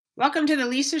Welcome to the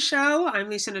Lisa Show. I'm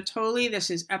Lisa Natoli. This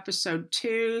is episode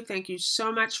 2. Thank you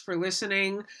so much for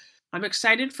listening. I'm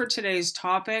excited for today's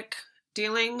topic,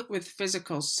 dealing with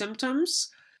physical symptoms.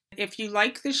 If you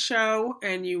like the show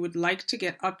and you would like to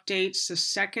get updates the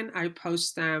second I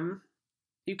post them,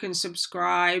 you can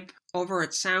subscribe over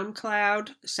at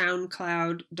SoundCloud,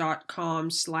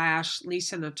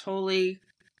 soundcloud.com/Lisa Natoli.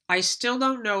 I still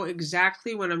don't know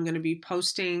exactly when I'm going to be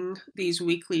posting these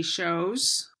weekly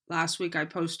shows. Last week I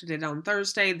posted it on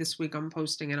Thursday. This week I'm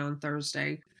posting it on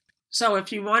Thursday. So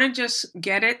if you want to just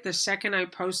get it the second I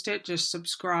post it, just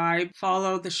subscribe,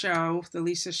 follow the show, The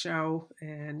Lisa Show,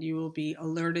 and you will be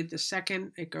alerted the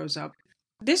second it goes up.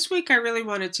 This week I really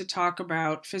wanted to talk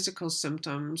about physical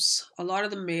symptoms. A lot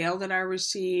of the mail that I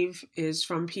receive is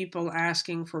from people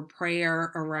asking for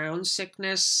prayer around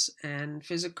sickness and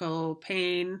physical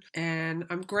pain. And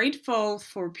I'm grateful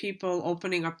for people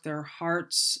opening up their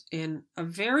hearts in a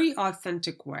very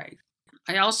authentic way.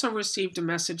 I also received a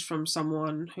message from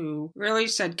someone who really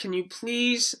said, can you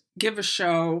please give a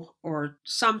show or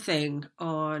something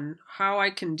on how I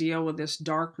can deal with this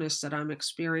darkness that I'm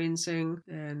experiencing?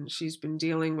 And she's been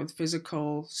dealing with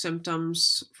physical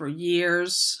symptoms for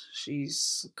years.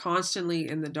 She's constantly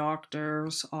in the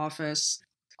doctor's office,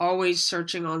 always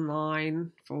searching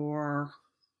online for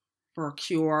a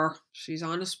cure. She's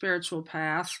on a spiritual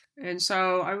path. And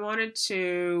so I wanted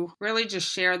to really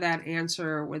just share that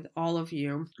answer with all of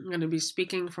you. I'm going to be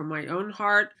speaking from my own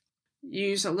heart,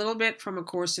 use a little bit from A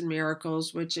Course in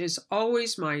Miracles, which is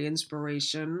always my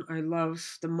inspiration. I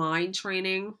love the mind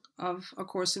training of A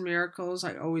Course in Miracles.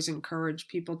 I always encourage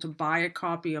people to buy a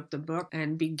copy of the book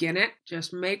and begin it.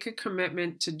 Just make a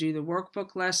commitment to do the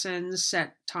workbook lessons,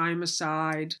 set time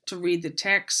aside to read the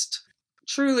text.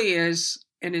 Truly is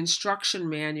an instruction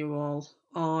manual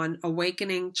on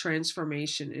awakening,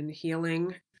 transformation, and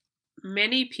healing.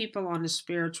 Many people on the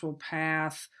spiritual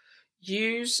path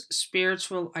use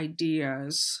spiritual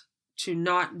ideas to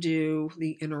not do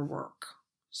the inner work.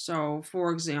 So,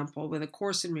 for example, with A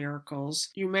Course in Miracles,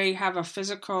 you may have a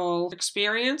physical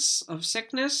experience of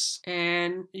sickness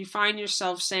and you find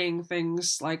yourself saying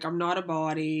things like, I'm not a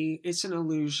body, it's an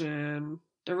illusion,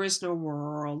 there is no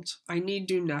world, I need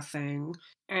do nothing.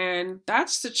 And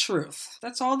that's the truth.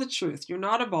 That's all the truth. You're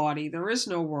not a body. There is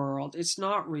no world. It's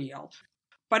not real.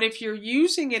 But if you're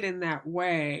using it in that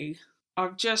way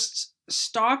of just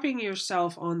stopping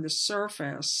yourself on the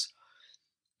surface,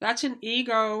 that's an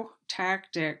ego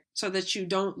tactic so that you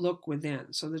don't look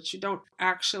within, so that you don't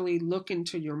actually look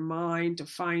into your mind to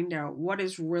find out what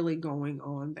is really going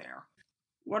on there.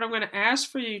 What I'm going to ask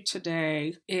for you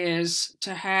today is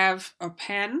to have a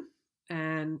pen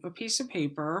and a piece of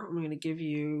paper. I'm going to give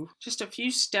you just a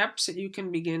few steps that you can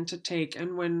begin to take.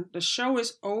 And when the show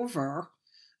is over,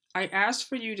 I ask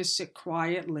for you to sit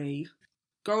quietly,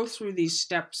 go through these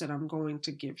steps that I'm going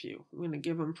to give you. I'm going to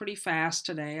give them pretty fast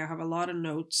today. I have a lot of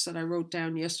notes that I wrote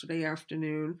down yesterday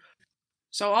afternoon.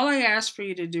 So all I ask for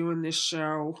you to do in this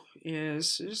show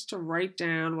is just to write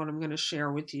down what I'm going to share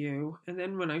with you. And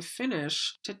then when I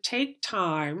finish, to take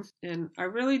time, and I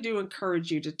really do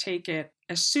encourage you to take it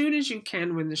as soon as you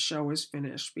can when the show is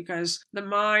finished, because the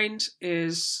mind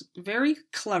is very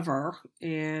clever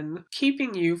in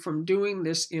keeping you from doing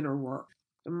this inner work.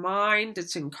 The mind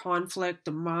that's in conflict,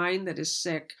 the mind that is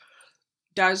sick,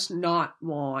 does not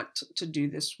want to do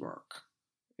this work.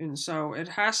 And so it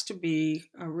has to be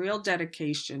a real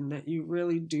dedication that you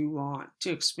really do want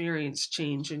to experience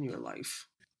change in your life.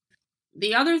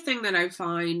 The other thing that I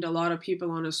find a lot of people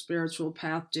on a spiritual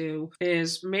path do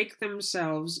is make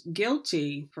themselves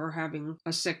guilty for having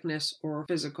a sickness or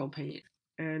physical pain.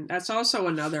 And that's also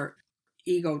another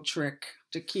ego trick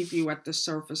to keep you at the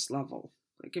surface level.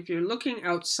 Like if you're looking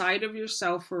outside of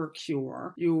yourself for a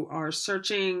cure, you are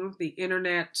searching the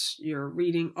internet, you're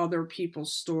reading other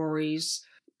people's stories,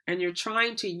 and you're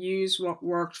trying to use what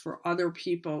worked for other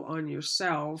people on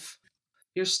yourself,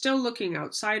 you're still looking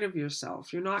outside of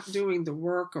yourself. You're not doing the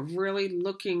work of really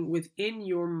looking within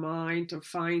your mind to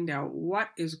find out what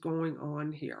is going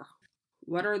on here.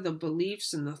 What are the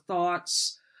beliefs and the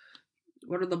thoughts?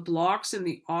 What are the blocks and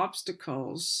the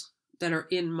obstacles that are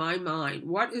in my mind?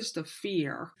 What is the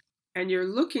fear? And you're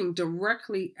looking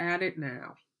directly at it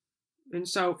now. And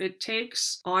so it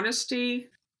takes honesty,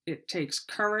 it takes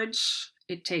courage,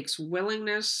 it takes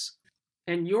willingness,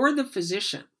 and you're the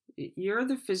physician. You're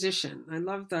the physician. I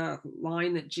love the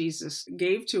line that Jesus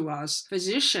gave to us,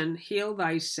 physician, heal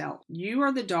thyself. You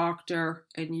are the doctor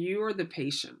and you are the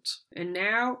patient. And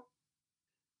now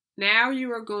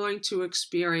you are going to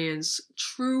experience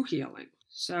true healing.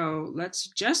 So let's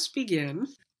just begin.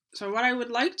 So what I would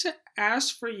like to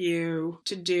ask for you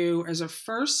to do as a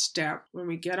first step when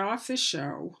we get off the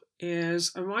show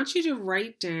is I want you to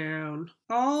write down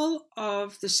all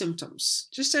of the symptoms,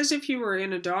 just as if you were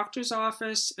in a doctor's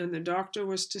office and the doctor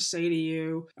was to say to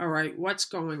you, all right, what's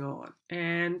going on?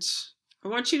 And I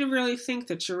want you to really think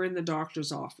that you're in the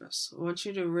doctor's office. I want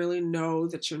you to really know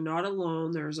that you're not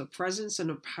alone. There's a presence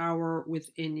and a power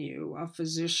within you, a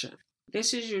physician.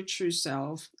 This is your true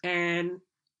self, and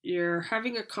you're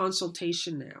having a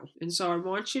consultation now. And so I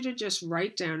want you to just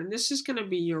write down, and this is going to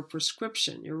be your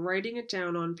prescription. You're writing it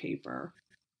down on paper.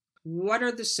 What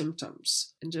are the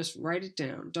symptoms? And just write it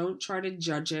down. Don't try to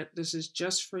judge it. This is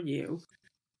just for you.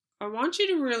 I want you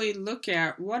to really look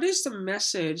at what is the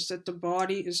message that the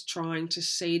body is trying to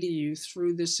say to you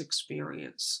through this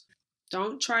experience.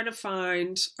 Don't try to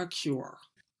find a cure.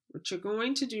 What you're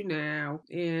going to do now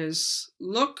is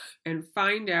look and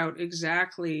find out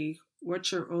exactly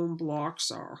what your own blocks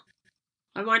are.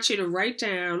 I want you to write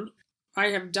down, I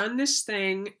have done this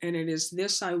thing and it is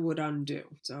this I would undo.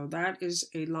 So that is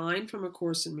a line from A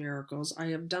Course in Miracles. I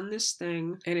have done this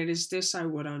thing and it is this I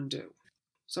would undo.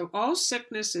 So all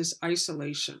sickness is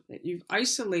isolation, that you've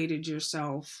isolated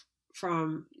yourself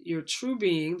from your true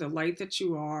being, the light that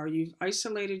you are. You've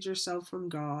isolated yourself from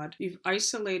God. You've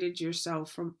isolated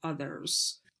yourself from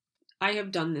others. I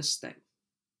have done this thing.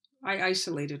 I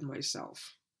isolated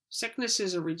myself. Sickness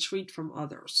is a retreat from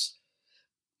others.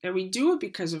 And we do it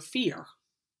because of fear.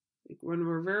 When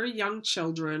we're very young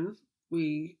children,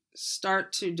 we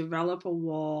start to develop a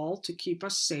wall to keep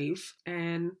us safe.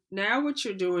 And now what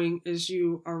you're doing is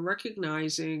you are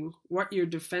recognizing what your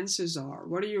defenses are.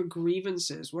 What are your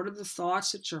grievances? What are the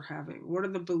thoughts that you're having? What are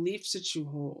the beliefs that you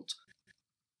hold?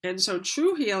 And so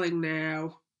true healing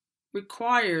now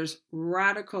requires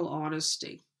radical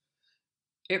honesty.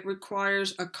 It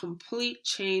requires a complete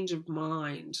change of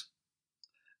mind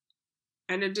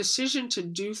and a decision to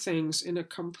do things in a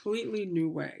completely new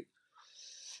way.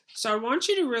 So I want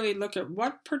you to really look at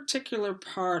what particular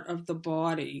part of the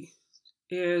body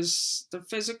is the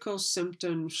physical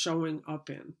symptom showing up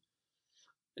in.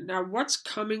 Now, what's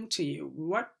coming to you?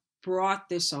 What brought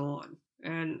this on?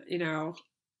 And,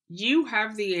 you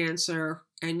have the answer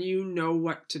and you know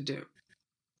what to do.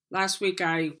 Last week,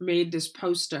 I made this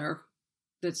poster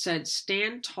that said,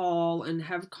 stand tall and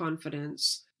have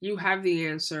confidence. You have the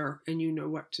answer and you know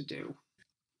what to do.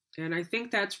 And I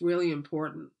think that's really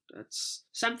important. That's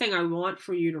something I want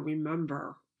for you to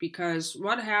remember, because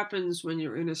what happens when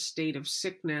you're in a state of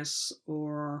sickness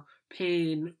or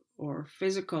pain or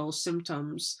physical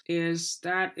symptoms is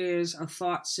that is a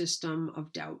thought system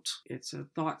of doubt. It's a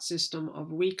thought system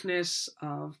of weakness,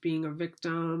 of being a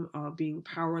victim, of being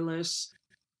powerless.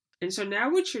 And so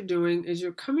now what you're doing is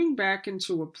you're coming back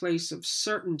into a place of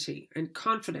certainty and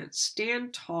confidence.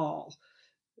 Stand tall.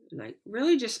 And I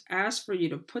really just ask for you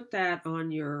to put that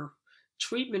on your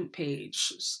treatment page.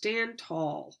 Stand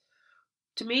tall.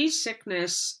 To me,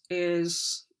 sickness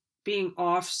is being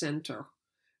off center.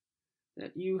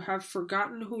 That you have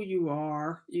forgotten who you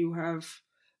are. You have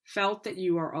felt that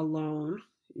you are alone.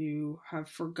 You have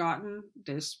forgotten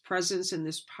this presence and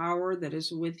this power that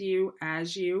is with you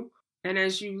as you. And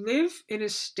as you live in a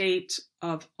state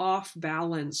of off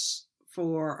balance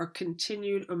for a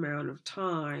continued amount of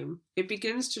time, it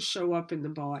begins to show up in the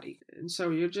body. And so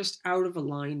you're just out of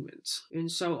alignment.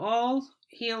 And so all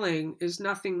healing is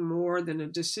nothing more than a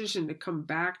decision to come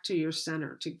back to your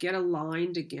center, to get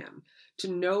aligned again, to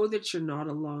know that you're not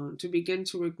alone, to begin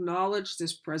to acknowledge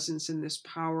this presence and this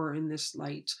power and this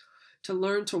light, to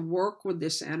learn to work with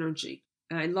this energy.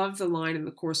 And I love the line in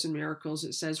the Course in Miracles.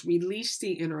 It says, release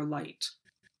the inner light.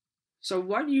 So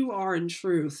what you are in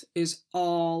truth is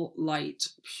all light,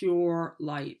 pure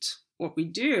light. What we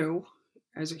do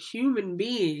as a human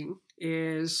being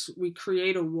is we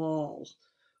create a wall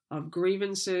of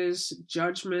grievances,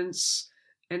 judgments,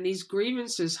 and these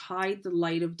grievances hide the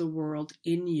light of the world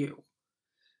in you.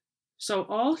 So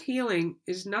all healing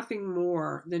is nothing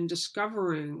more than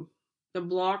discovering the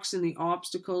blocks and the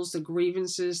obstacles, the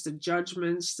grievances, the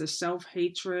judgments, the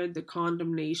self-hatred, the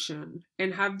condemnation,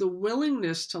 and have the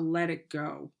willingness to let it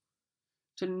go,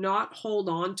 to not hold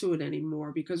on to it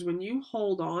anymore. Because when you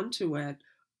hold on to it,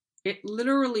 it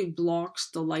literally blocks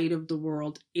the light of the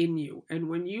world in you. And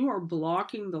when you are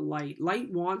blocking the light,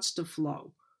 light wants to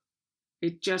flow.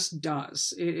 It just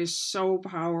does. It is so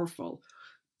powerful.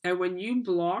 And when you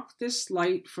block this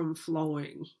light from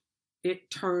flowing,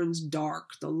 it turns dark.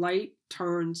 The light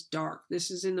turns dark. This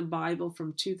is in the Bible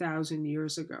from 2,000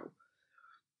 years ago.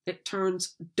 It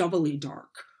turns doubly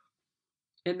dark.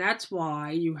 And that's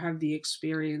why you have the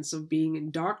experience of being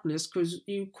in darkness, because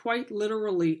you quite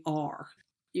literally are.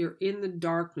 you're in the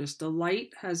darkness. The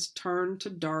light has turned to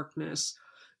darkness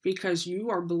because you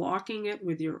are blocking it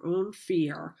with your own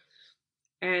fear.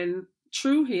 And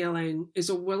true healing is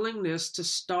a willingness to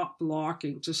stop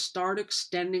blocking, to start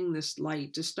extending this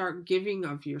light, to start giving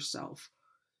of yourself.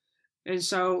 And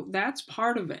so that's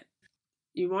part of it.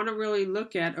 You want to really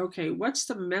look at, okay, what's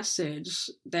the message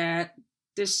that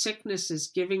this sickness is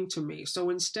giving to me? So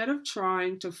instead of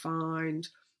trying to find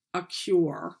a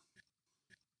cure,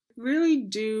 really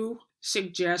do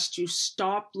suggest you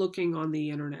stop looking on the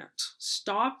internet.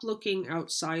 Stop looking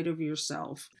outside of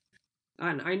yourself.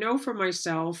 And I know for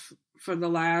myself, for the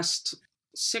last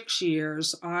 6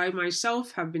 years, I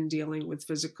myself have been dealing with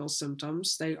physical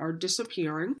symptoms. They are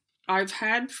disappearing. I've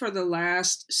had for the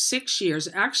last 6 years,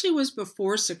 actually was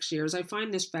before 6 years, I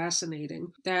find this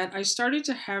fascinating, that I started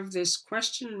to have this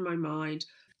question in my mind,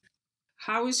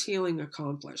 how is healing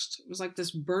accomplished? It was like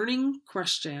this burning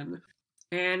question,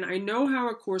 and I know how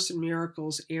A Course in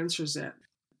Miracles answers it,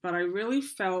 but I really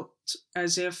felt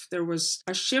as if there was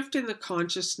a shift in the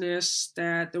consciousness,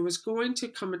 that there was going to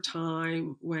come a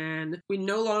time when we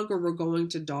no longer were going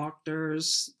to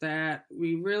doctors, that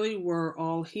we really were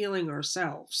all healing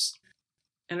ourselves.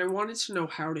 And I wanted to know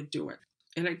how to do it.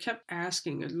 And I kept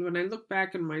asking, and when I look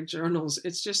back in my journals,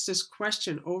 it's just this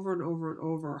question over and over and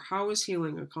over, how is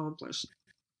healing accomplished?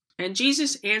 And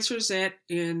Jesus answers it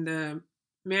in the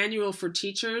Manual for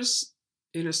Teachers,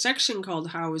 in a section called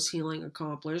How is Healing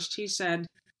Accomplished? He said,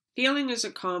 healing is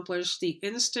accomplished the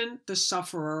instant the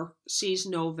sufferer sees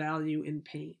no value in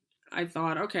pain. I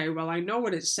thought, okay, well, I know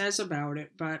what it says about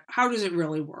it, but how does it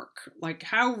really work? Like,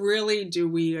 how really do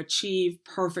we achieve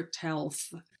perfect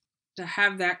health, to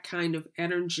have that kind of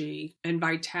energy and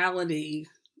vitality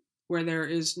where there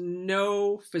is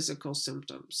no physical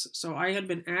symptoms? So I had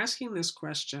been asking this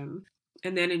question,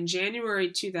 and then in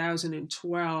January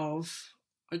 2012,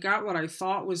 I got what I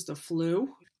thought was the flu.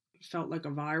 It felt like a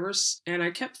virus, and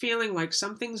I kept feeling like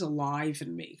something's alive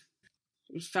in me.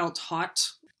 It felt hot.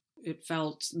 It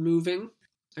felt moving.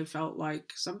 I felt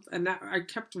like something, and that I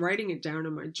kept writing it down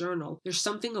in my journal. There's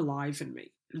something alive in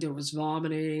me. There was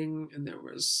vomiting, and there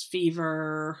was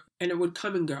fever, and it would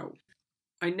come and go.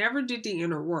 I never did the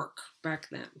inner work back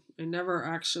then. I never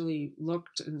actually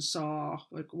looked and saw,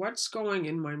 like, what's going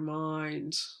in my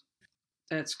mind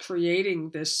that's creating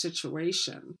this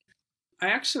situation. I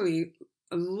actually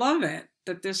love it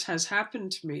that this has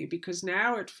happened to me, because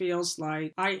now it feels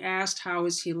like I asked, how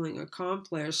is healing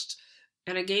accomplished?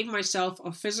 And I gave myself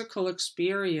a physical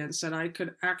experience that I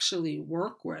could actually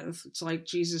work with. It's like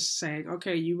Jesus saying,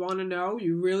 okay, you want to know?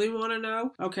 You really want to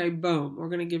know? Okay, boom, we're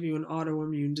going to give you an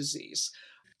autoimmune disease.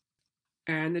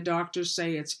 And the doctors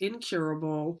say it's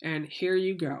incurable, and here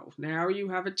you go. Now you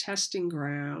have a testing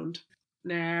ground.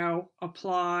 Now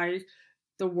apply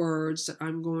the words that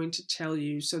I'm going to tell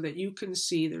you so that you can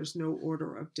see there's no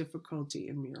order of difficulty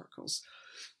in miracles.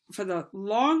 For the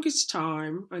longest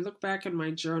time, I look back in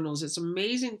my journals, it's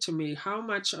amazing to me how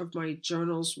much of my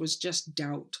journals was just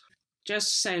doubt.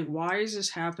 Just saying, why is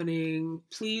this happening?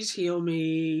 Please heal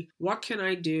me. What can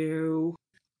I do?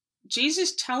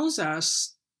 Jesus tells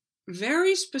us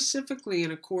very specifically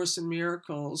in A Course in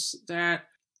Miracles that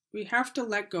we have to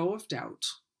let go of doubt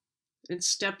and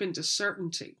step into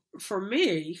certainty. For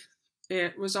me,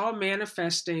 it was all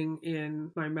manifesting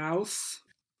in my mouth,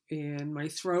 in my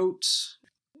throat,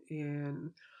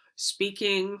 in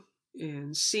speaking,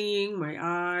 in seeing, my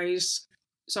eyes.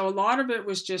 So a lot of it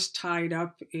was just tied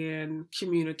up in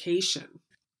communication.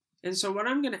 And so what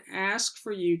I'm going to ask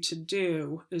for you to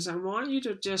do is I want you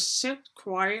to just sit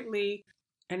quietly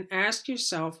and ask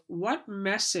yourself, what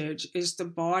message is the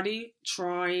body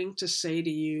trying to say to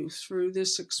you through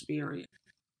this experience?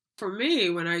 For me,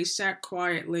 when I sat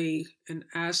quietly and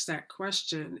asked that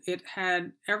question, it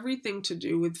had everything to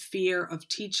do with fear of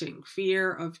teaching,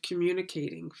 fear of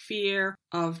communicating, fear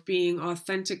of being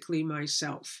authentically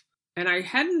myself. And I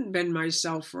hadn't been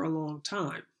myself for a long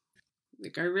time.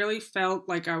 Like, I really felt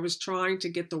like I was trying to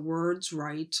get the words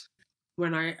right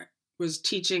when I was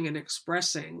teaching and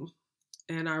expressing,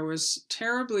 and I was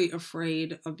terribly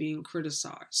afraid of being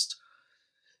criticized.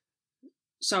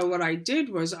 So what I did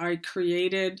was I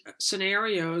created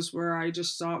scenarios where I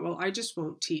just thought, well, I just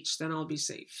won't teach, then I'll be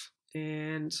safe.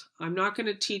 And I'm not going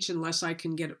to teach unless I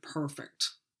can get it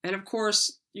perfect. And of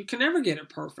course, you can never get it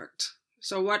perfect.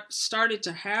 So what started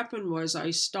to happen was I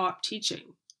stopped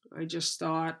teaching. I just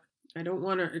thought, I don't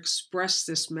want to express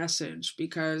this message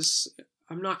because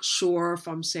I'm not sure if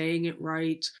I'm saying it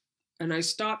right. And I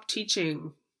stopped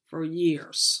teaching for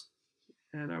years.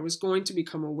 And I was going to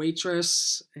become a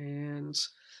waitress, and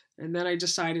And then I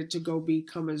decided to go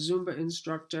become a Zumba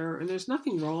instructor. And there's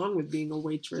nothing wrong with being a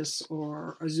waitress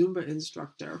or a Zumba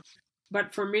instructor.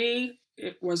 But for me,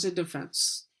 it was a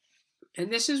defense.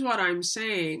 And this is what I'm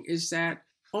saying, is that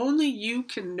only you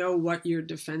can know what your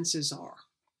defenses are.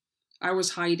 I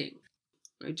was hiding.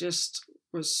 I just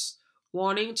was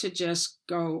wanting to just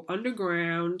go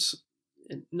underground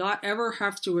and not ever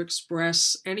have to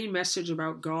express any message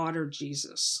about God or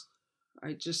Jesus.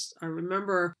 I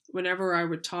remember whenever I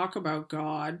would talk about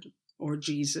God or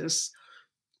Jesus,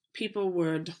 people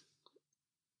would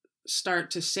start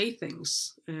to say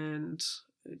things, and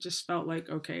it just felt like,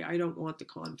 okay, I don't want the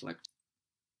conflict.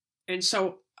 And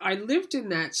so I lived in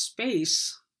that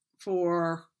space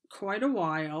for quite a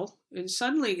while, and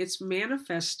suddenly it's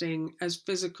manifesting as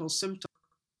physical symptoms.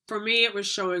 For me, it was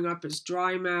showing up as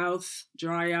dry mouth,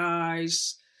 dry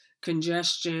eyes,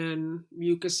 congestion,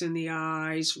 mucus in the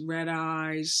eyes, red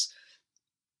eyes,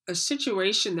 a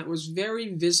situation that was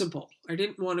very visible. I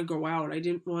didn't want to go out. I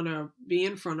didn't want to be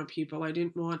in front of people. I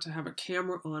didn't want to have a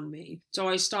camera on me. So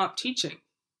I stopped teaching.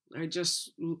 I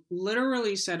just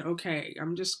literally said, okay,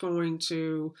 I'm just going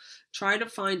to try to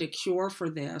find a cure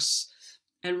for this.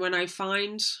 And when I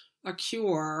find a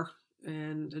cure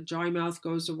and the dry mouth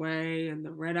goes away and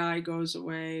the red eye goes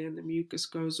away and the mucus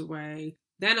goes away,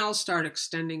 then I'll start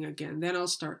extending again. Then I'll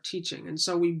start teaching. And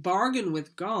so we bargain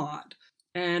with God.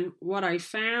 And what I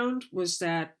found was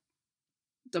that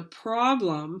the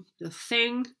problem, the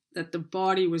thing that the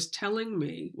body was telling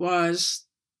me, was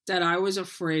that I was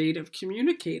afraid of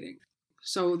communicating.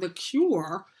 So the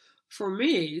cure for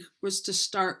me was to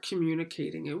start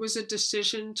communicating. It was a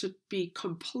decision to be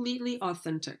completely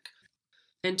authentic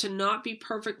and to not be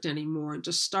perfect anymore, and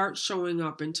to start showing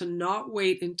up and to not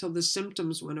wait until the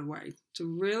symptoms went away, to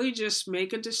really just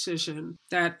make a decision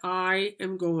that I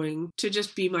am going to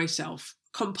just be myself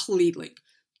completely.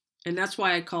 And that's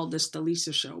why I called this the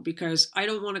Lisa Show, because I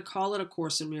don't want to call it a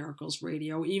Course in Miracles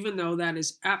radio, even though that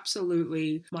is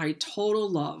absolutely my total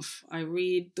love. I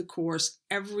read the Course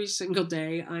every single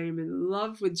day. I am in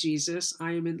love with Jesus.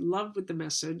 I am in love with the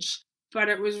message. But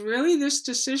it was really this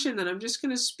decision that I'm just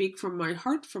going to speak from my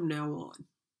heart from now on.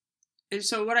 And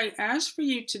so what I ask for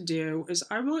you to do is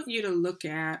I want you to look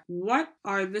at what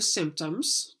are the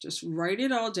symptoms. Just write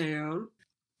it all down.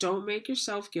 Don't make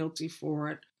yourself guilty for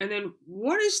it. And then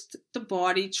what is the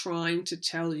body trying to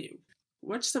tell you?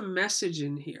 What's the message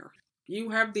in here?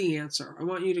 You have the answer. I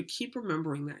want you to keep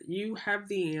remembering that. You have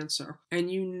the answer and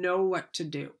you know what to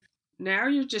do. Now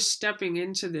you're just stepping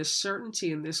into this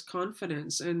certainty and this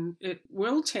confidence, and it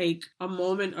will take a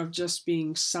moment of just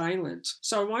being silent.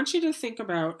 So I want you to think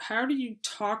about, how do you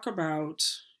talk about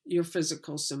your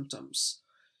physical symptoms?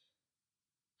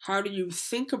 How do you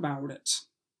think about it?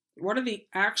 What are the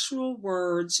actual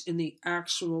words in the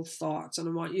actual thoughts? And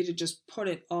I want you to just put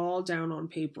it all down on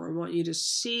paper. I want you to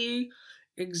see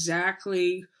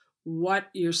exactly what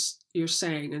you're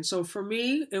saying. And so for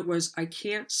me, it was, I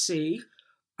can't see.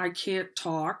 I can't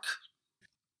talk.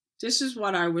 This is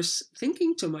what I was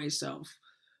thinking to myself.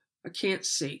 I can't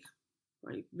see.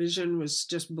 My vision was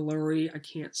just blurry. I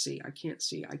can't see. I can't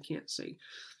see. I can't see.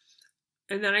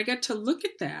 And then I get to look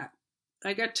at that.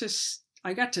 I got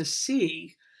to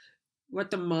see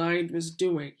what the mind was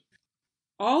doing.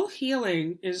 All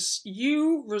healing is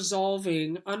you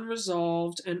resolving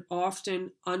unresolved and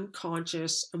often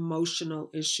unconscious emotional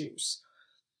issues.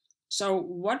 So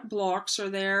what blocks are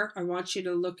there? I want you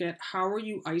to look at, how are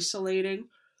you isolating?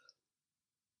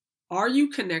 Are you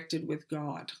connected with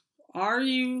God? Are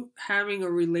you having a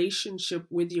relationship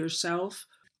with yourself?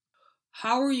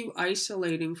 How are you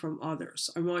isolating from others?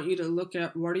 I want you to look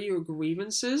at, what are your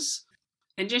grievances?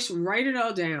 And just write it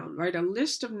all down. Write a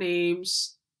list of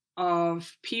names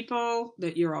of people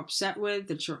that you're upset with,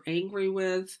 that you're angry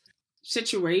with,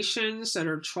 situations that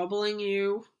are troubling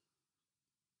you.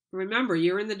 Remember,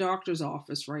 you're in the doctor's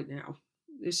office right now.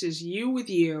 This is you with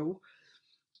you.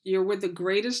 You're with the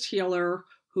greatest healer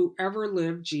who ever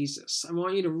lived, Jesus. I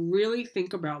want you to really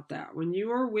think about that. When you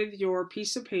are with your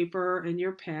piece of paper and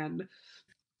your pen,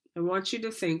 I want you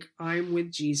to think, I'm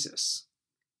with Jesus.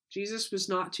 Jesus was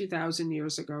not 2,000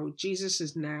 years ago. Jesus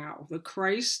is now. The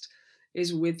Christ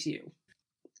is with you.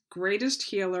 The greatest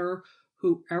healer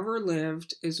who ever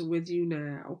lived is with you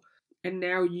now. And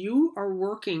now you are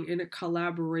working in a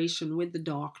collaboration with the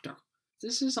doctor.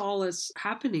 This is all that's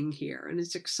happening here. And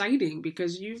it's exciting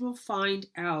because you will find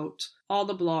out all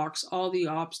the blocks, all the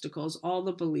obstacles, all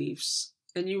the beliefs,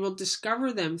 and you will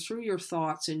discover them through your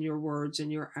thoughts and your words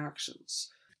and your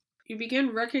actions. You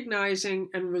begin recognizing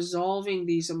and resolving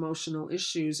these emotional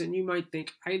issues, and you might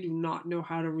think, I do not know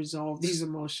how to resolve these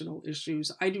emotional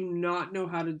issues. I do not know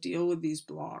how to deal with these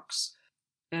blocks.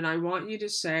 And I want you to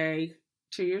say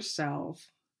to yourself,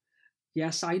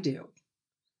 yes, I do.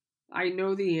 I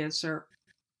know the answer.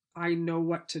 I know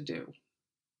what to do.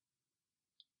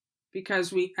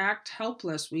 Because we act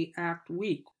helpless, we act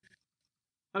weak.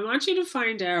 I want you to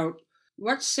find out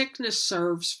what sickness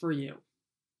serves for you.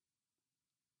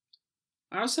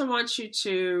 I also want you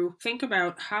to think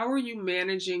about how are you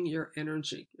managing your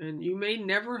energy? And you may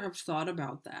never have thought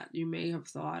about that. You may have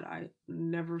thought, I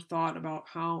never thought about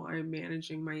how I'm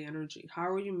managing my energy. How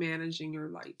are you managing your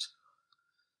light?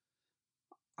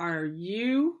 Are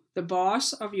you the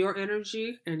boss of your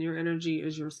energy, and your energy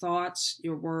is your thoughts,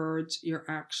 your words, your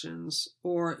actions,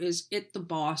 or is it the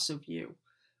boss of you?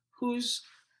 Who's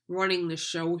running the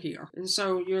show here? And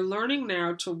so you're learning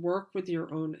now to work with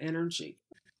your own energy.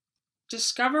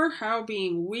 Discover how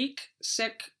being weak,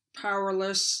 sick,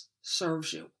 powerless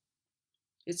serves you.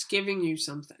 It's giving you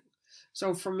something.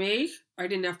 So for me, I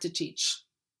didn't have to teach.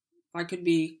 I could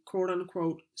be quote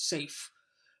unquote safe.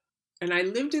 And I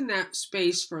lived in that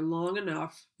space for long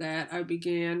enough that I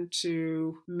began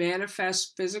to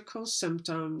manifest physical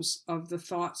symptoms of the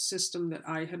thought system that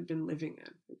I had been living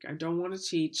in. Like, I don't want to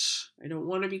teach. I don't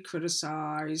want to be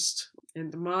criticized.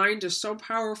 And the mind is so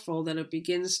powerful that it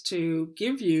begins to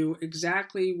give you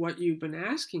exactly what you've been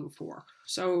asking for.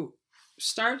 So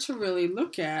start to really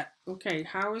look at, okay,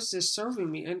 how is this serving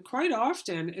me? And quite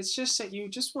often, it's just that you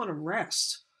just want to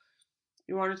rest.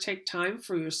 You want to take time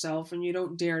for yourself and you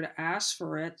don't dare to ask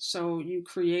for it. So you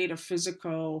create a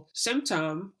physical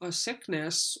symptom, a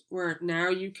sickness, where now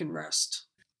you can rest.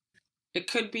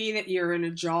 It could be that you're in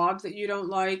a job that you don't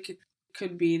like. It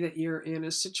could be that you're in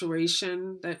a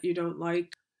situation that you don't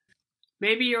like.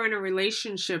 Maybe you're in a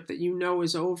relationship that you know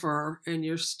is over and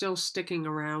you're still sticking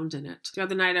around in it. The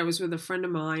other night I was with a friend of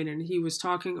mine and he was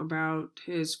talking about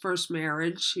his first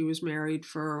marriage. He was married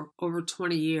for over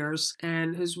 20 years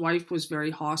and his wife was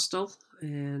very hostile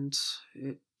and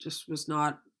it just was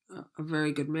not a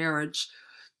very good marriage.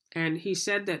 And he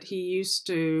said that he used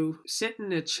to sit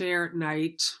in a chair at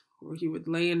night, or he would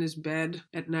lay in his bed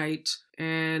at night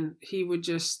and he would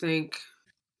just think,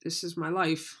 this is my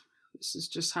life. This is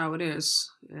just how it is.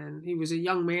 And he was a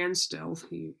young man still.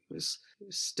 He was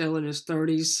still in his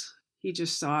 30s. He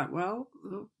just thought, well,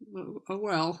 oh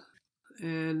well.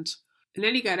 And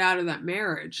then he got out of that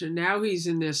marriage. And now he's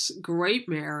in this great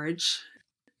marriage.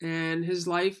 And his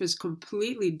life is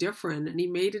completely different. And he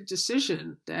made a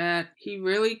decision that he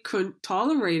really couldn't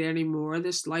tolerate anymore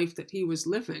this life that he was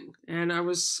living. And I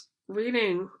was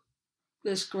reading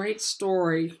this great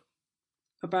story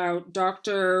about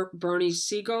Dr. Bernie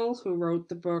Siegel, who wrote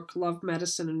the book Love,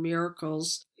 Medicine, and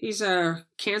Miracles. He's a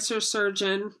cancer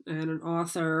surgeon and an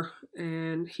author,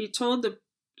 and he told the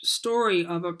story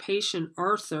of a patient,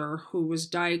 Arthur, who was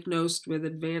diagnosed with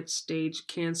advanced stage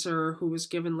cancer, who was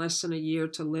given less than a year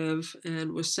to live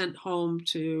and was sent home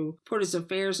to put his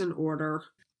affairs in order.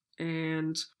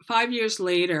 And 5 years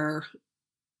later,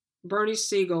 Bernie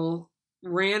Siegel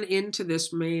ran into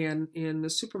this man in the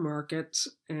supermarket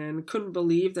and couldn't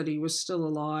believe that he was still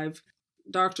alive.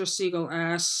 Dr. Siegel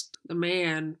asked the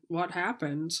man what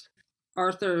happened.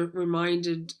 Arthur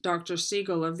reminded Dr.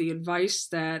 Siegel of the advice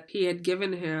that he had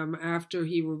given him after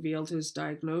he revealed his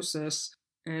diagnosis.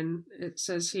 And it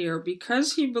says here,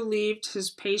 because he believed his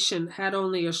patient had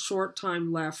only a short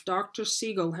time left, Dr.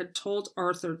 Siegel had told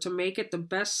Arthur to make it the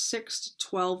best 6 to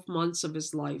 12 months of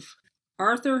his life.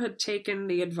 Arthur had taken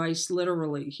the advice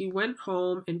literally. He went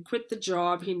home and quit the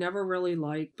job he never really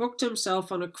liked, booked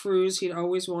himself on a cruise he'd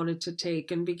always wanted to take,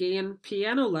 and began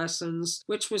piano lessons,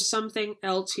 which was something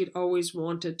else he'd always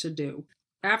wanted to do.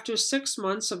 After 6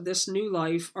 months of this new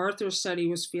life, Arthur said he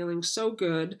was feeling so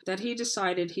good that he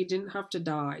decided he didn't have to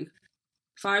die.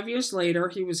 5 years later,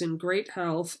 he was in great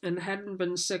health and hadn't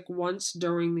been sick once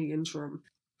during the interim.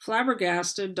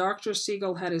 Flabbergasted, Dr.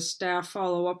 Siegel had his staff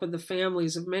follow up with the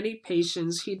families of many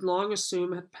patients he'd long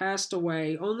assumed had passed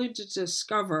away, only to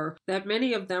discover that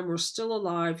many of them were still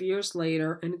alive years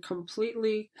later and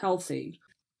completely healthy.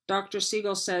 Dr.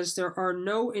 Siegel says there are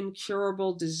no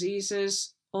incurable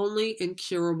diseases, only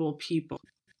incurable people.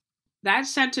 That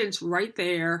sentence right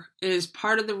there is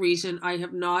part of the reason I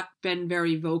have not been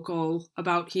very vocal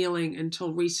about healing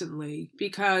until recently,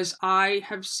 because I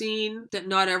have seen that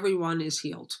not everyone is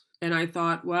healed. And I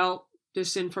thought, well,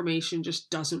 this information just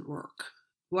doesn't work.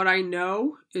 What I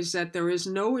know is that there is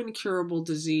no incurable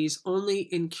disease, only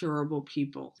incurable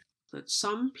people. That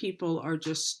some people are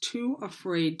just too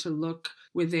afraid to look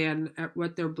within at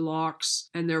what their blocks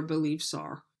and their beliefs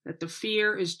are. That the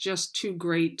fear is just too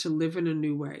great to live in a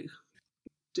new way.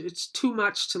 it's too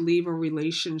much to leave a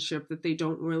relationship that they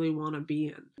don't really want to be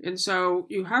in. And so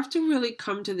you have to really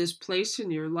come to this place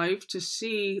in your life to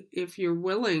see if you're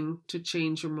willing to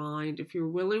change your mind, if you're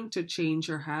willing to change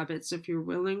your habits, if you're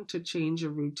willing to change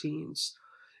your routines,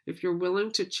 if you're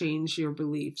willing to change your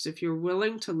beliefs, if you're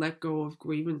willing to let go of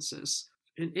grievances.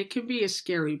 And it can be a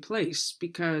scary place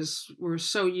because we're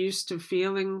so used to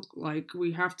feeling like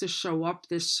we have to show up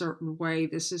this certain way.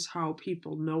 This is how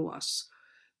people know us.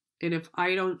 And if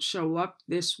I don't show up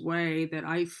this way that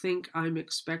I think I'm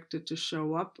expected to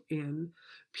show up in,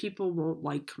 people won't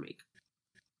like me.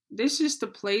 This is the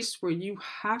place where you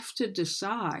have to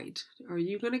decide, are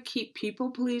you going to keep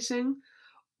people pleasing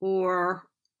or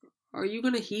are you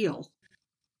going to heal?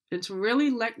 And to really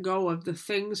let go of the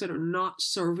things that are not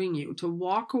serving you, to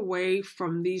walk away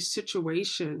from these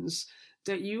situations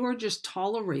that you are just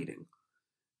tolerating,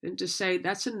 and to say,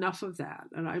 that's enough of that,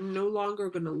 and I'm no longer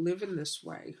going to live in this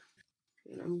way.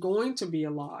 And I'm going to be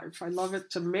alive. I love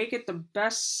it, to make it the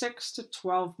best 6 to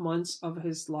 12 months of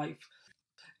his life.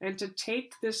 And to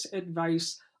take this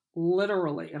advice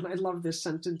literally. And I love this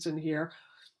sentence in here.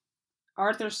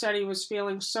 Arthur said he was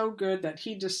feeling so good that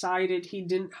he decided he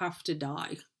didn't have to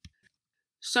die.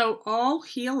 So all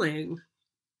healing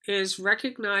is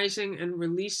recognizing and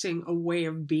releasing a way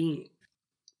of being.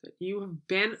 That you have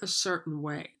been a certain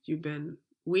way. You've been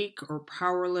weak or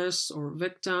powerless or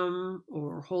victim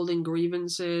or holding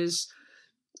grievances.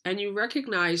 And you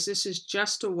recognize this is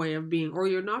just a way of being, or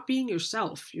you're not being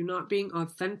yourself. You're not being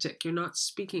authentic. You're not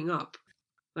speaking up.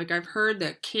 Like I've heard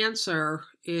that cancer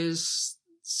is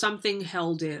something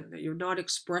held in, that you're not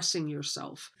expressing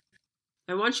yourself.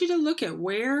 I want you to look at,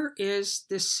 where is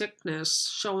this sickness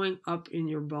showing up in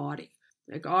your body?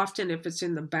 Like often if it's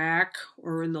in the back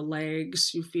or in the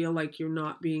legs, you feel like you're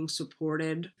not being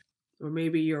supported, or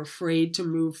maybe you're afraid to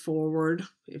move forward.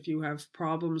 If you have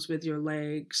problems with your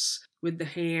legs, with the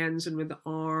hands and with the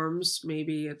arms,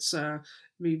 maybe it's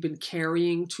you've been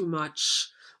carrying too much,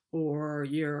 or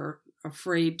you're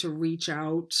afraid to reach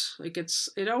out. Like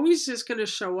it always is going to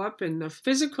show up in the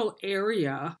physical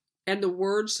area and the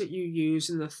words that you use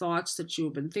and the thoughts that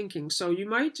you've been thinking. So you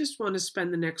might just want to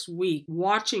spend the next week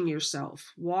watching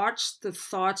yourself. Watch the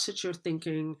thoughts that you're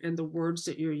thinking and the words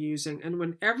that you're using. And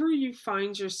whenever you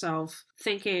find yourself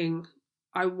thinking,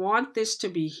 I want this to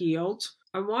be healed,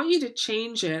 I want you to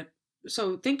change it.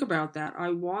 So think about that. I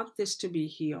want this to be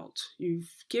healed. You've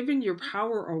given your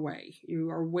power away. You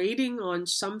are waiting on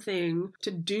something to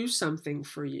do something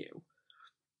for you.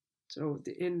 So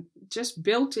just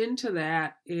built into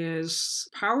that is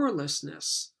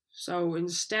powerlessness. So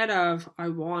instead of, I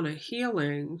want a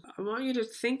healing, I want you to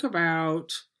think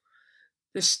about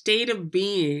the state of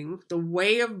being, the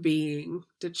way of being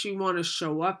that you want to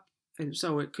show up. And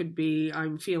so it could be,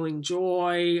 I'm feeling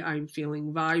joy, I'm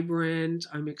feeling vibrant,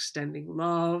 I'm extending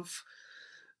love,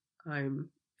 I'm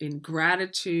in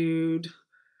gratitude.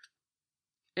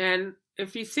 And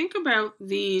if you think about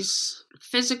these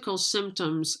physical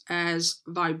symptoms as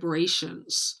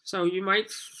vibrations, so you might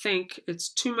think it's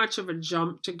too much of a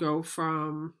jump to go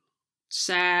from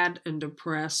sad and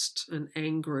depressed and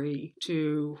angry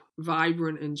to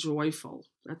vibrant and joyful.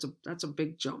 That's a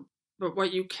big jump. But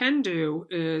what you can do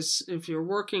is, if you're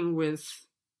working with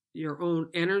your own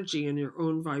energy and your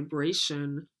own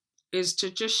vibration, is to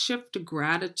just shift to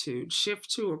gratitude, shift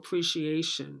to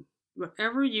appreciation.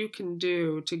 Whatever you can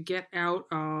do to get out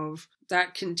of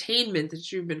that containment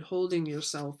that you've been holding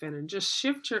yourself in, and just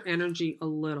shift your energy a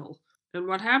little. And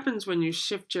what happens when you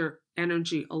shift your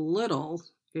energy a little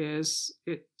is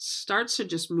it starts to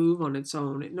just move on its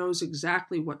own. It knows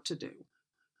exactly what to do.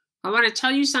 I want to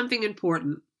tell you something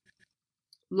important.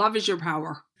 Love is your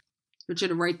power. I want you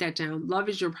to write that down. Love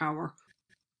is your power.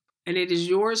 And it is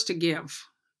yours to give.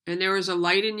 And there is a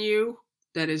light in you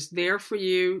that is there for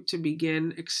you to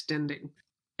begin extending.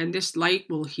 And this light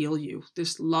will heal you.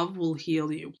 This love will heal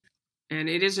you. And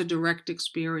it is a direct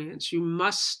experience. You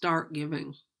must start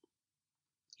giving.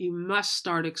 You must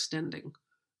start extending.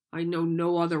 I know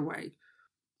no other way.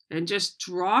 And just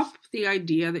drop the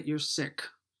idea that you're sick.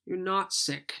 You're not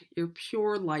sick. You're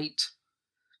pure light.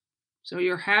 So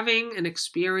you're having an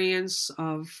experience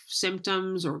of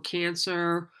symptoms or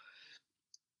cancer.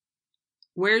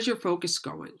 Where's your focus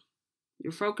going?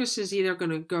 Your focus is either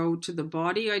going to go to the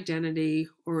body identity,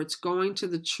 or it's going to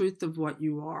the truth of what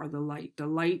you are, the light. The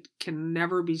light can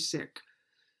never be sick.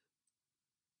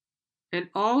 And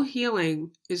all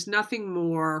healing is nothing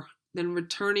more than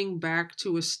returning back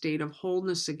to a state of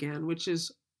wholeness again, which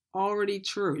is already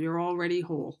true. You're already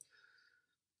whole.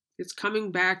 It's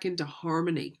coming back into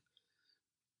harmony.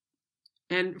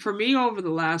 And for me, over the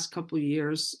last couple of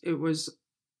years, it was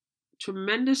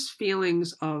tremendous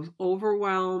feelings of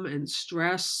overwhelm and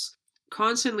stress,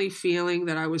 constantly feeling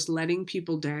that I was letting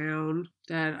people down,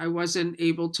 that I wasn't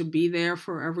able to be there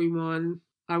for everyone.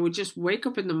 I would just wake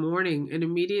up in the morning and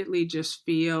immediately just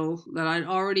feel that I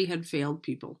already had failed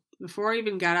people. Before I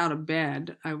even got out of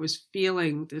bed, I was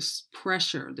feeling this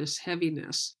pressure, this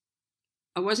heaviness.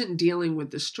 I wasn't dealing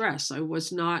with the stress. I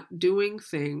was not doing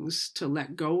things to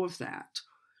let go of that.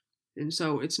 And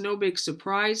so it's no big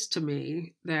surprise to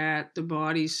me that the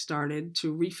body started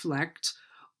to reflect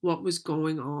what was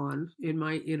going on in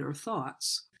my inner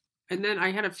thoughts. And then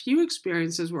I had a few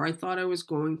experiences where I thought I was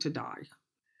going to die.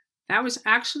 That was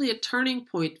actually a turning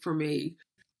point for me.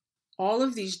 All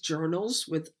of these journals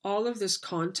with all of this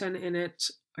content in it,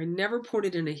 I never put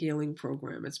it in a healing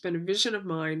program. It's been a vision of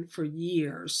mine for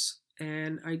years.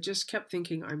 And I just kept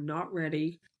thinking, I'm not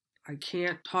ready. I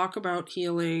can't talk about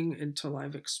healing until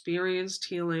I've experienced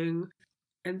healing.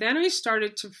 And then I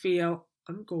started to feel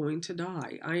I'm going to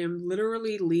die. I am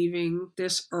literally leaving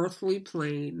this earthly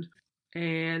plane.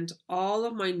 And all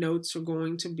of my notes are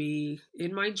going to be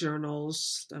in my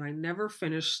journals that I never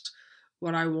finished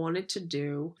what I wanted to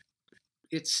do.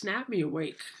 It snapped me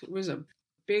awake. It was a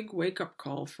big wake-up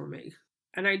call for me.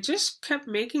 And I just kept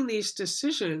making these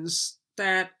decisions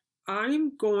that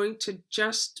I'm going to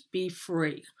just be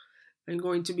free. I'm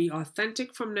going to be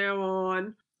authentic from now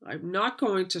on. I'm not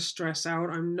going to stress out.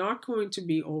 I'm not going to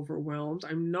be overwhelmed.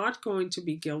 I'm not going to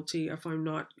be guilty if I'm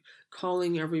not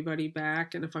calling everybody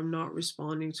back and if I'm not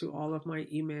responding to all of my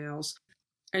emails.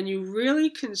 And you really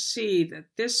can see that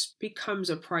this becomes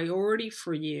a priority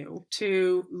for you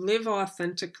to live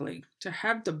authentically, to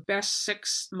have the best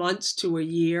 6 months to a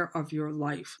year of your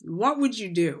life. What would you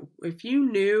do? If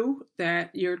you knew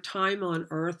that your time on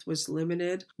earth was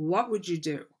limited, what would you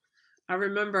do? I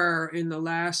remember in the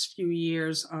last few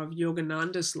years of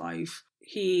Yogananda's life,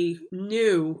 he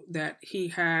knew that he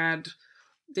had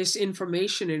this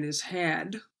information in his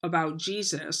head about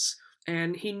Jesus,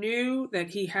 and he knew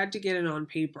that he had to get it on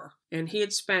paper. And he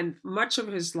had spent much of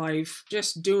his life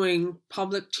just doing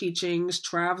public teachings,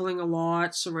 traveling a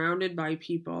lot, surrounded by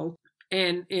people.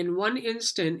 And in one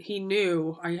instant, he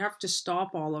knew, I have to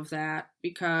stop all of that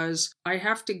because I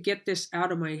have to get this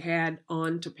out of my head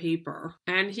onto paper.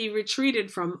 And he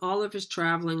retreated from all of his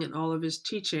traveling and all of his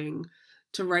teaching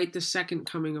to write The Second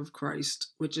Coming of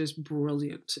Christ, which is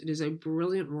brilliant. It is a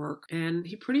brilliant work. And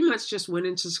he pretty much just went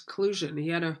into seclusion. He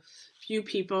had a few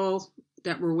people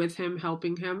that were with him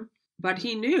helping him. But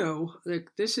he knew, like,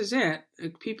 this is it.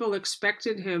 Like, people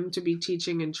expected him to be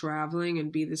teaching and traveling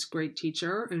and be this great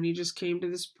teacher. And he just came to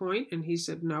this point and he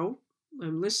said, no,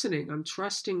 I'm listening. I'm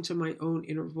trusting to my own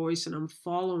inner voice and I'm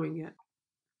following it.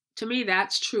 To me,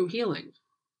 that's true healing.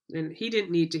 And he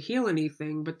didn't need to heal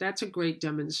anything, but that's a great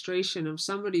demonstration of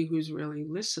somebody who's really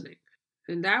listening.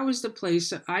 And that was the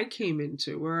place that I came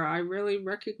into, where I really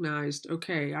recognized,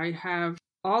 okay, I have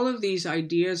all of these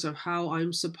ideas of how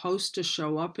I'm supposed to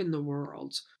show up in the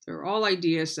world. They're all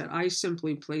ideas that I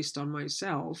simply placed on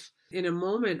myself. In a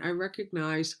moment, I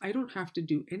recognized I don't have to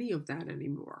do any of that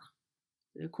anymore.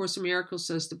 And of Course in Miracles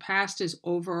says the past is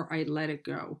over, I let it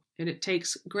go. And it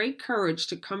takes great courage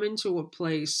to come into a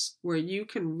place where you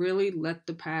can really let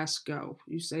the past go.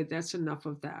 You say, that's enough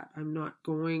of that. I'm not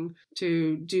going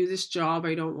to do this job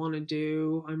I don't want to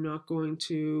do. I'm not going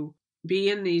to be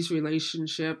in these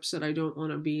relationships that I don't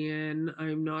want to be in.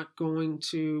 I'm not going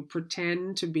to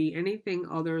pretend to be anything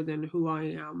other than who I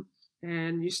am.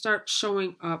 And you start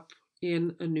showing up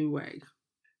in a new way.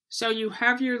 So you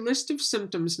have your list of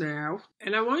symptoms now,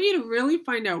 and I want you to really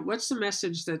find out what's the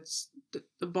message that's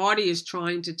the body is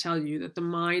trying to tell you, that the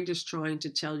mind is trying to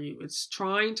tell you. It's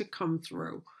trying to come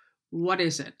through. What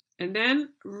is it? And then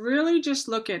really just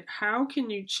look at how can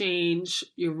you change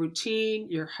your routine,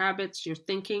 your habits, your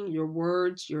thinking, your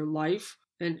words, your life,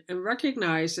 and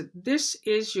recognize that this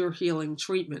is your healing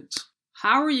treatment.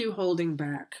 How are you holding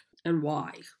back and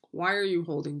why? Why are you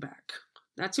holding back?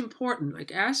 That's important.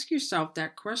 Like, ask yourself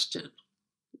that question.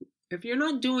 If you're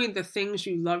not doing the things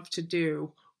you love to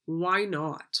do, why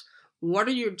not? What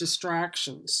are your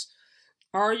distractions?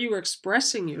 Are you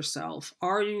expressing yourself?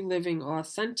 Are you living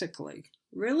authentically?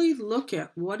 Really look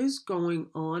at what is going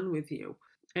on with you.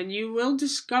 And you will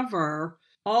discover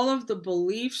all of the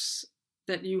beliefs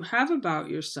that you have about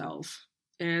yourself.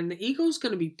 And the ego is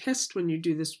going to be pissed when you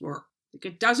do this work. Like,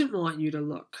 it doesn't want you to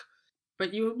look.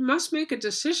 But you must make a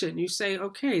decision. You say,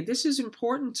 okay, this is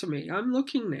important to me. I'm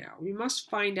looking now. You must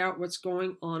find out what's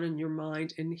going on in your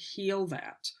mind and heal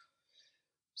that.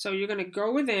 So you're going to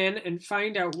go within and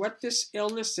find out what this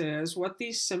illness is, what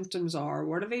these symptoms are,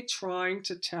 what are they trying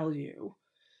to tell you.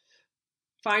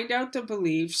 Find out the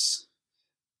beliefs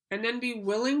and then be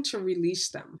willing to release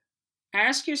them.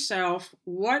 Ask yourself,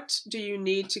 what do you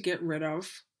need to get rid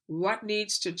of? What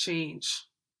needs to change?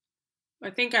 I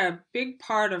think a big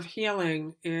part of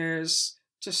healing is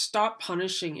to stop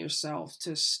punishing yourself,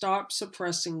 to stop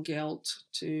suppressing guilt,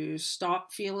 to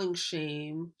stop feeling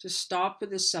shame, to stop with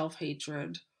the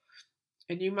self-hatred.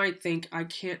 And you might think, I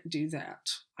can't do that.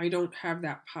 I don't have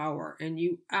that power. And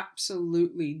you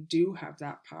absolutely do have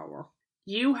that power.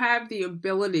 You have the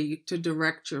ability to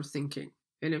direct your thinking.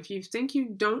 And if you think you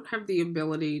don't have the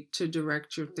ability to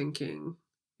direct your thinking,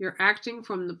 you're acting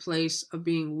from the place of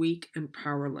being weak and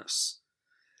powerless.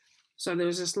 So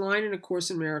there's this line in A Course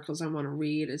in Miracles I want to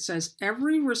read. It says,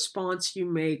 every response you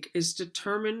make is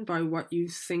determined by what you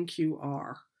think you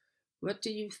are. What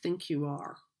do you think you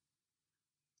are?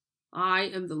 I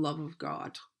am the love of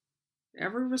God.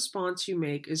 Every response you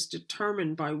make is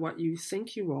determined by what you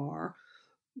think you are.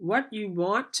 What you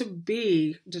want to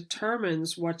be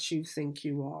determines what you think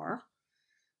you are.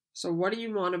 So what do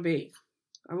you want to be?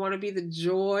 I want to be the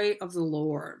joy of the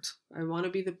Lord. I want to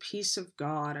be the peace of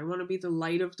God. I want to be the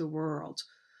light of the world.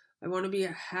 I want to be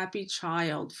a happy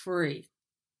child, free.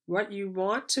 What you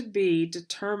want to be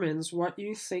determines what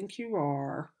you think you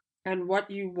are, and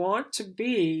what you want to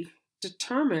be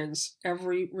determines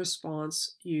every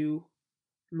response you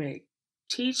make.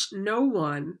 Teach no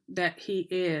one that he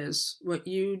is what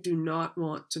you do not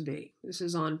want to be. This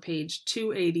is on page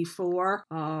 284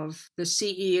 of the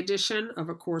CE edition of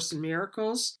A Course in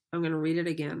Miracles. I'm going to read it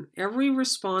again. Every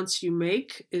response you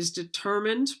make is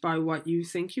determined by what you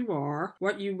think you are.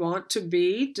 What you want to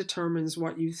be determines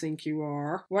what you think you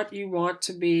are. What you want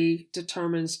to be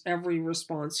determines every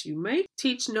response you make.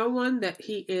 Teach no one that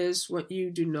he is what you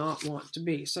do not want to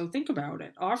be. So think about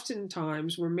it.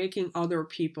 Oftentimes, we're making other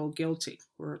people guilty.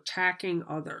 We're attacking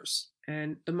others.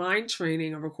 And the mind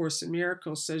training of A Course in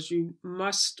Miracles says you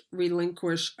must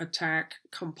relinquish attack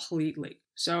completely.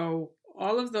 So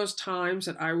all of those times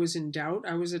that I was in doubt,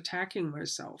 I was attacking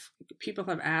myself. People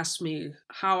have asked me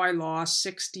how I lost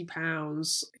 60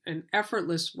 pounds in an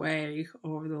effortless way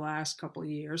over the last couple of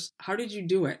years. How did you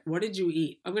do it? What did you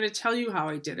eat? I'm going to tell you how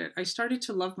I did it. I started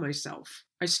to love myself.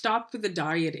 I stopped with the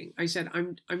dieting. I said,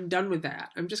 I'm done with that.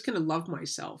 I'm just going to love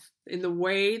myself in the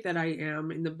way that I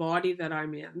am, in the body that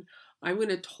I'm in. I'm going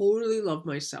to totally love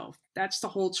myself. That's the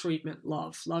whole treatment,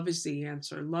 love. Love is the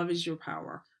answer. Love is your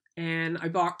power. And I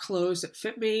bought clothes that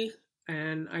fit me.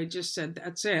 And I just said,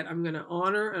 that's it. I'm going to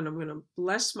honor and I'm going to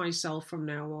bless myself from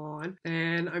now on.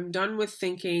 And I'm done with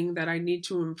thinking that I need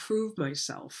to improve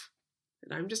myself.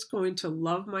 And I'm just going to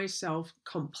love myself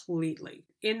completely.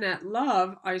 In that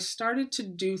love, I started to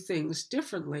do things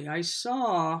differently. I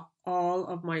saw all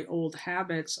of my old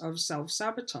habits of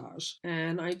self-sabotage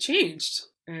and I changed.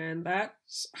 And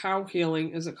that's how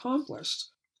healing is accomplished.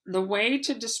 The way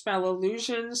to dispel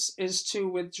illusions is to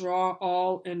withdraw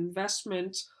all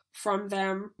investment from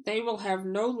them. They will have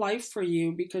no life for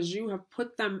you because you have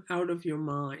put them out of your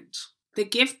mind. The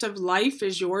gift of life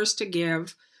is yours to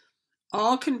give.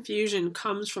 All confusion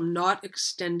comes from not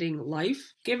extending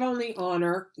life. Give only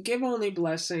honor, give only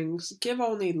blessings, give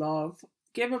only love,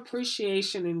 give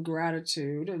appreciation and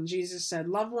gratitude. And Jesus said,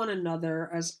 love one another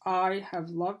as I have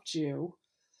loved you.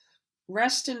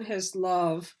 Rest in his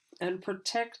love and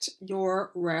protect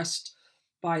your rest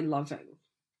by loving.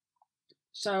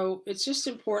 So it's just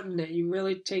important that you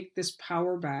really take this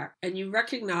power back and you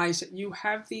recognize that you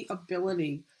have the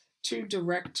ability to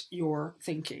direct your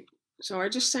thinking. So I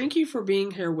just thank you for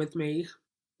being here with me.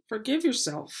 Forgive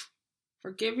yourself.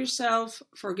 Forgive yourself.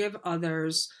 Forgive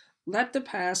others. Let the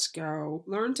past go.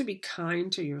 Learn to be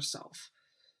kind to yourself.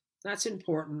 That's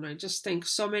important. I just think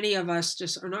so many of us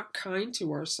just are not kind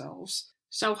to ourselves.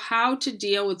 So how to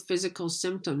deal with physical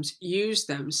symptoms? Use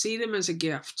them. See them as a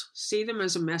gift. See them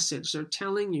as a message. They're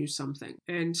telling you something.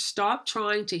 And stop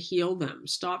trying to heal them.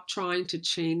 Stop trying to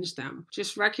change them.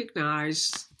 Just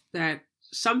recognize that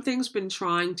something's been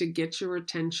trying to get your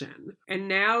attention. And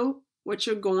now what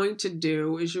you're going to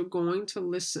do is you're going to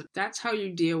listen. That's how you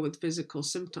deal with physical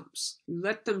symptoms. You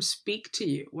let them speak to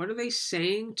you. What are they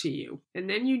saying to you? And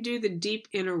then you do the deep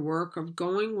inner work of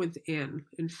going within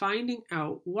and finding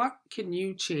out what can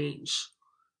you change?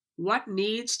 What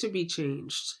needs to be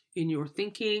changed in your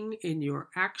thinking, in your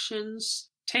actions?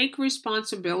 Take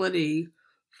responsibility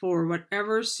for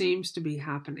whatever seems to be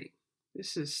happening.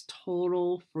 This is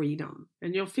total freedom.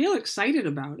 And you'll feel excited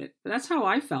about it. That's how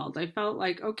I felt. I felt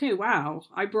like, okay, wow,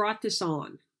 I brought this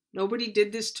on. Nobody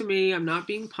did this to me. I'm not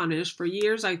being punished. For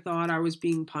years, I thought I was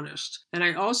being punished. And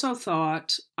I also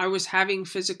thought I was having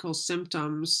physical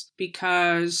symptoms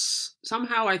because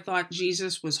somehow I thought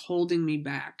Jesus was holding me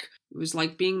back. It was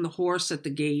like being the horse at the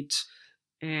gate.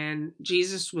 And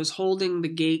Jesus was holding the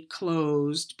gate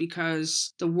closed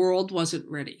because the world wasn't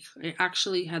ready. I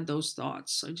actually had those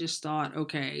thoughts. I just thought,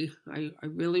 okay, I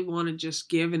really want to just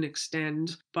give and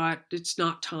extend, but it's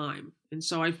not time. And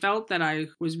so I felt that I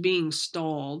was being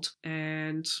stalled.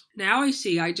 And now I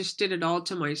see I just did it all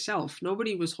to myself.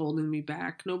 Nobody was holding me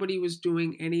back. Nobody was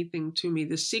doing anything to me.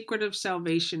 The secret of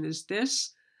salvation is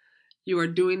this: you are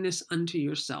doing this unto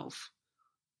yourself.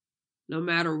 No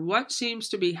matter what seems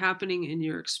to be happening in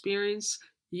your experience,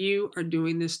 you are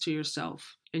doing this to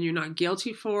yourself. And you're not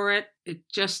guilty for it. It's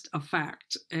just a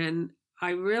fact. And I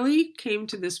really came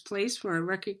to this place where I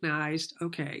recognized,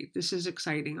 okay, this is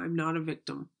exciting. I'm not a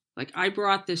victim. Like, I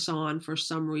brought this on for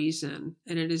some reason.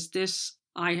 And it is this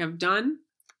I have done.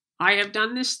 I have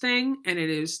done this thing, and it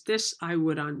is this I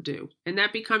would undo. And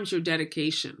that becomes your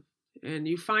dedication. And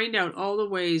you find out all the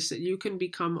ways that you can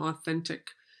become authentic,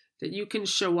 that you can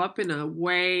show up in a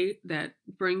way that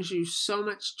brings you so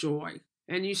much joy.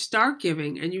 And you start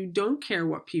giving, and you don't care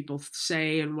what people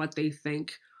say and what they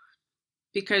think,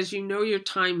 because you know your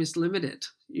time is limited.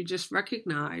 You just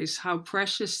recognize how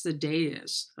precious the day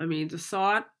is. I mean, the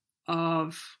thought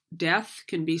of death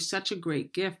can be such a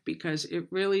great gift because it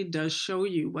really does show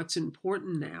you what's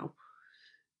important now.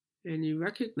 And you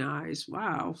recognize,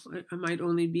 wow, I might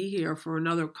only be here for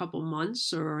another couple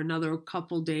months or another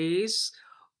couple days.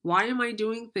 Why am I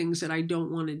doing things that I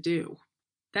don't want to do?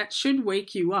 That should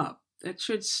wake you up. That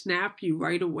should snap you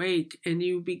right awake, and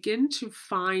you begin to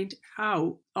find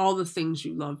out all the things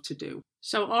you love to do.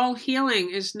 So all healing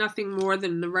is nothing more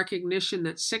than the recognition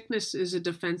that sickness is a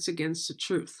defense against the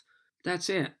truth.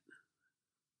 That's it.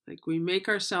 Like, we make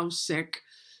ourselves sick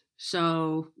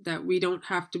so that we don't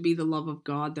have to be the love of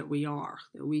God that we are,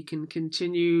 that we can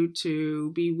continue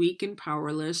to be weak and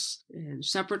powerless and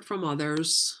separate from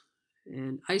others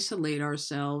and isolate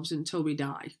ourselves until we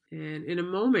die. And in a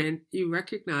moment, you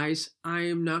recognize, I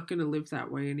am not going to live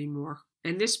that way anymore.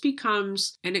 And this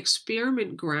becomes an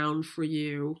experiment ground for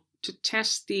you to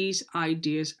test these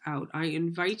ideas out. I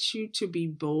invite you to be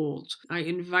bold. I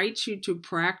invite you to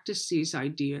practice these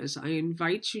ideas. I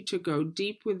invite you to go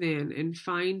deep within and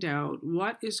find out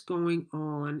what is going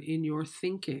on in your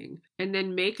thinking, and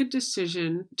then make a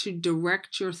decision to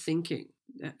direct your thinking.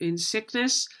 In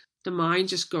sickness, the mind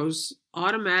just goes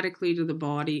automatically to the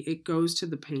body. It goes to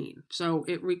the pain. So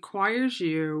it requires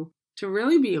you to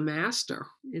really be a master,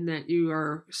 in that you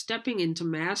are stepping into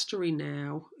mastery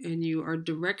now, and you are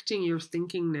directing your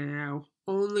thinking now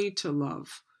only to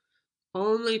love,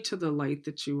 only to the light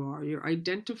that you are. You're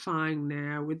identifying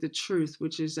now with the truth,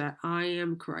 which is that I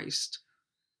am Christ.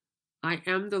 I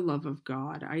am the love of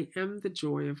God. I am the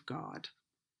joy of God.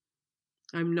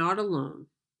 I'm not alone.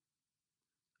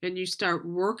 And you start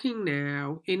working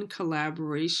now in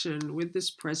collaboration with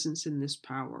this presence and this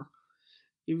power.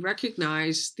 You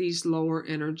recognize these lower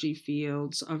energy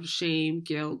fields of shame,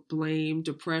 guilt, blame,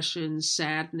 depression,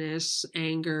 sadness,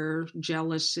 anger,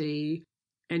 jealousy,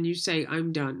 and you say,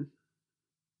 I'm done.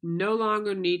 No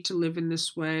longer need to live in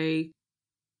this way.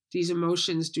 These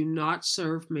emotions do not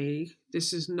serve me.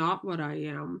 This is not what I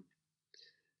am.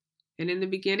 And in the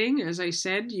beginning, as I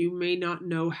said, you may not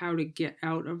know how to get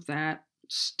out of that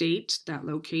state, that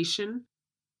location.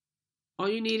 All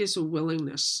you need is a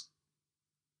willingness.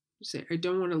 You say, I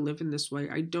don't want to live in this way.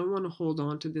 I don't want to hold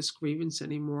on to this grievance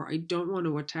anymore. I don't want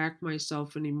to attack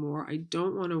myself anymore. I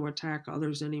don't want to attack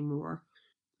others anymore.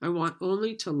 I want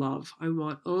only to love. I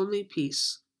want only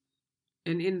peace.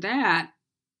 And in that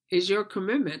is your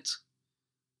commitment.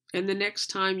 And the next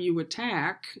time you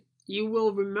attack, you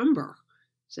will remember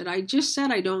that I just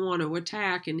said I don't want to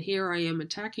attack, and here I am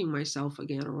attacking myself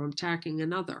again, or I'm attacking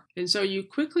another. And so you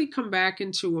quickly come back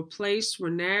into a place where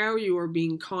now you are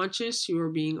being conscious, you are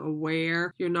being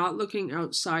aware, you're not looking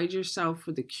outside yourself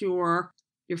for the cure.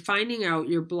 You're finding out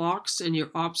your blocks and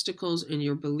your obstacles and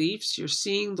your beliefs. You're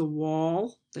seeing the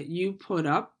wall that you put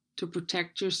up to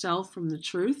protect yourself from the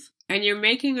truth. And you're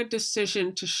making a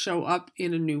decision to show up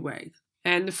in a new way.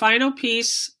 And the final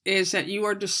piece is that you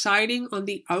are deciding on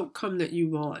the outcome that you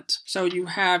want. So you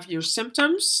have your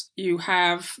symptoms, you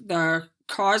have the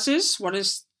causes. What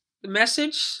is the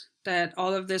message that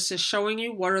all of this is showing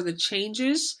you? What are the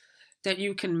changes that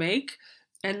you can make?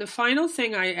 And the final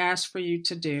thing I ask for you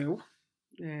to do,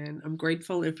 and I'm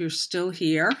grateful if you're still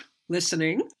here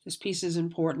listening, this piece is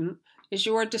important, is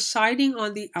you are deciding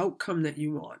on the outcome that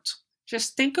you want.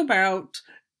 Just think about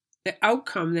the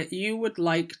outcome that you would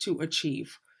like to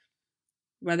achieve,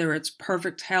 whether it's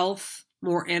perfect health,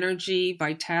 more energy,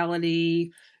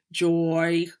 vitality,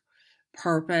 joy,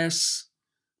 purpose.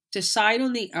 Decide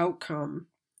on the outcome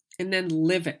and then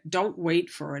live it. Don't wait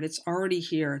for it. It's already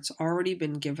here. It's already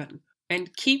been given.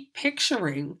 and keep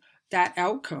picturing that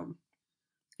outcome.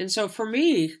 And so for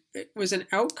me, it was an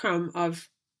outcome of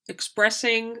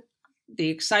expressing the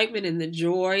excitement and the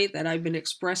joy that I've been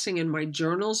expressing in my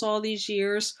journals all these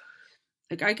years.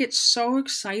 Like, I get so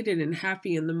excited and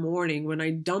happy in the morning when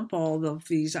I dump all of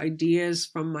these ideas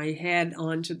from my head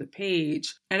onto the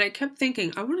page. And I kept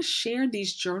thinking, I want to share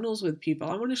these journals with people.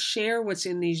 I want to share what's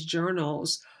in these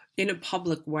journals in a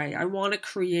public way. I want to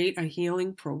create a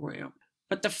healing program.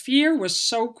 But the fear was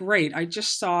so great. I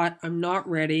just thought, I'm not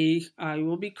ready. I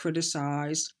will be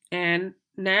criticized. And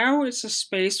now it's a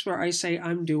space where I say,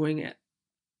 I'm doing it.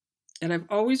 And I've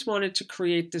always wanted to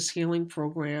create this healing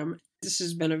program. This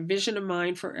has been a vision of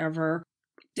mine forever.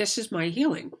 This is my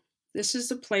healing. This is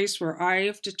the place where I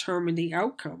have determined the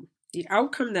outcome. The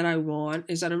outcome that I want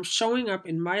is that I'm showing up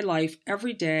in my life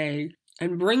every day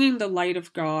and bringing the light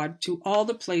of God to all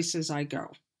the places I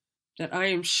go. That I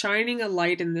am shining a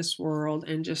light in this world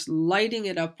and just lighting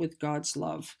it up with God's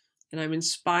love. And I'm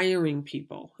inspiring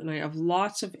people, and I have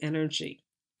lots of energy.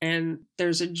 And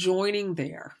there's a joining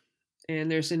there, and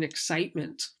there's an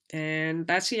excitement, and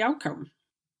that's the outcome.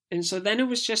 And so then it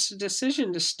was just a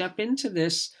decision to step into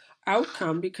this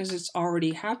outcome because it's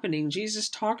already happening. Jesus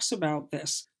talks about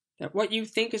this, that what you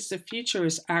think is the future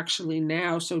is actually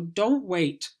now. So don't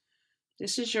wait.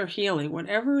 This is your healing.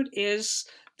 Whatever it is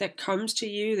that comes to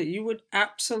you that you would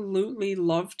absolutely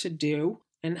love to do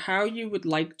and how you would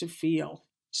like to feel,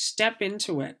 step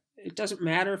into it. It doesn't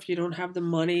matter if you don't have the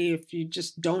money, if you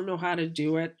just don't know how to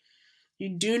do it. You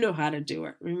do know how to do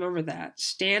it. Remember that.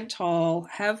 Stand tall,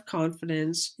 have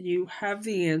confidence, you have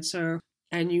the answer,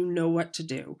 and you know what to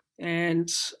do.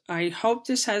 And I hope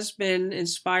this has been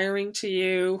inspiring to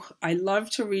you. I love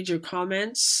to read your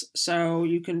comments, so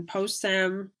you can post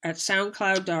them at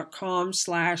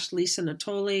soundcloud.com/Lisa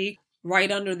Natoli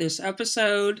right under this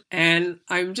episode. And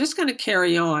I'm just going to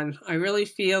carry on. I really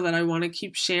feel that I want to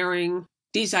keep sharing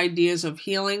these ideas of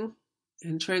healing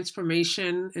and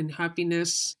transformation and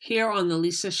happiness here on The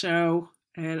Lisa Show.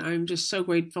 And I'm just so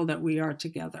grateful that we are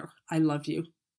together. I love you.